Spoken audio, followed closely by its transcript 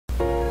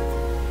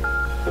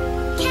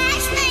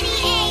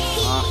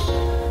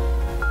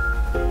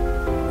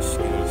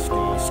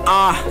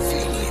Hey,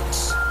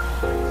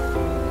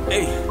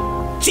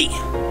 G.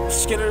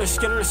 Let's get it.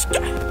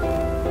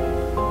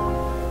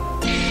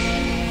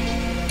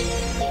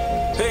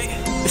 Hey,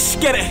 let's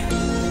get it.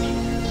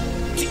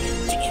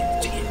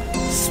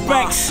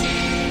 Spanx.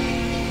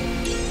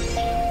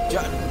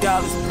 Drop the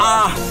dollars,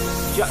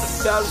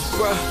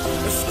 bro.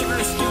 Let's get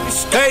it.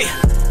 Hey,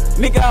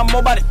 nigga, I'm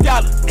more about a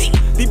dollar.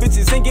 These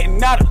bitches ain't getting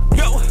nada.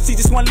 She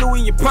just want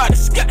Louis and Prada.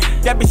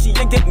 That bitch, she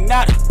ain't getting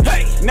nada.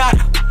 Hey, nada.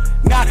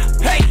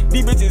 Hey,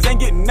 these bitches ain't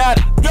getting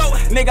nada.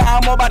 Nigga,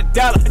 I'm more about a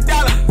dollar.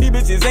 These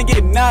bitches ain't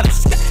getting nada.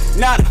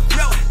 Nada.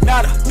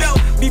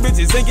 These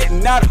bitches ain't getting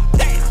nada.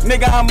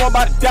 Nigga, I'm more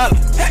about a dollar.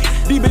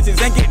 These bitches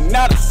ain't getting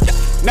nada.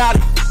 Nada.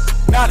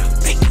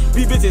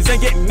 These bitches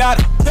ain't getting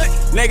nada.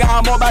 Nigga,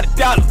 I'm more about a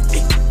dollar.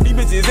 These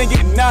bitches ain't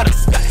getting nada.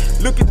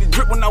 Look at the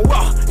drip when I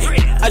walk.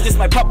 I just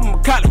might pop on my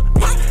collar.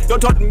 Don't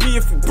talk to me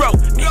if you broke.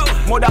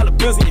 More dollar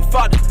bills than your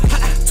father.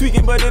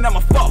 Tweaking, but then I'ma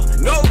fall.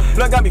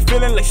 Blood got me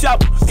feeling like shower.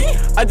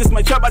 I just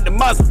might trap out the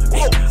muzzle.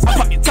 I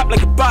pop your top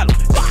like a bottle.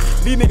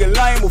 These niggas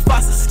lying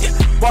Mufasa.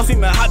 Bossy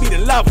man, I be the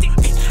lava.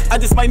 I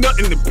just might nut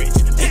in the bitch.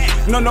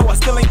 No, I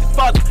still ain't the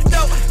father.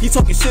 He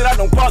talking shit, I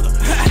don't bother.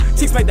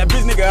 Chicks make that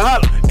bitch nigga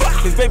holler.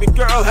 His baby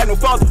girl had no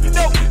father.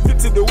 Flip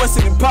to the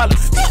Western Impala.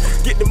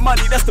 Get the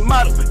money, that's the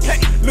motto.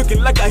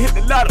 Looking like I hit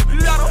the lotto.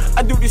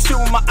 I do this shit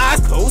with my eyes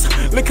closed.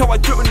 Look how I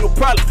drip with no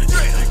problem.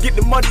 Get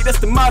the money, that's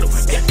the motto.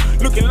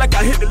 Looking like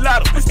I hit the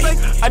lotto.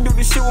 I do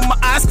this shit with my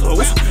eyes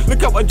closed.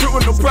 Look how I drip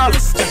with no problem.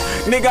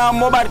 Nigga, I'm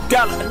more about a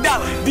dollar.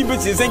 These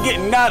bitches ain't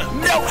getting nada.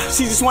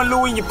 She just want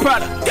Louis and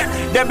Prada.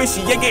 That bitch,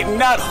 she ain't getting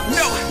nada.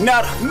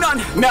 Nada.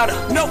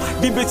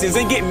 These bitches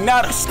ain't getting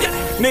nada.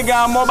 Nigga,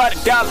 I'm more about a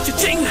dollar. These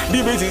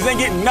bitches ain't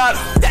getting nada.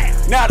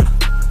 Nada.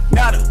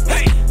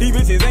 Hey, these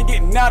bitches ain't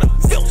getting nada.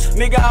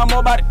 Nigga, I'm more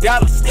about a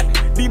dollar.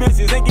 These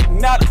bitches ain't getting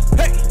nada.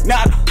 Hey,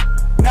 nada.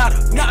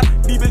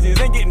 These bitches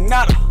ain't getting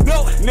nada.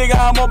 Nigga,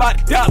 I'm more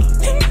about a dollar.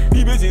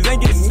 These bitches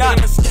ain't getting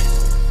nada.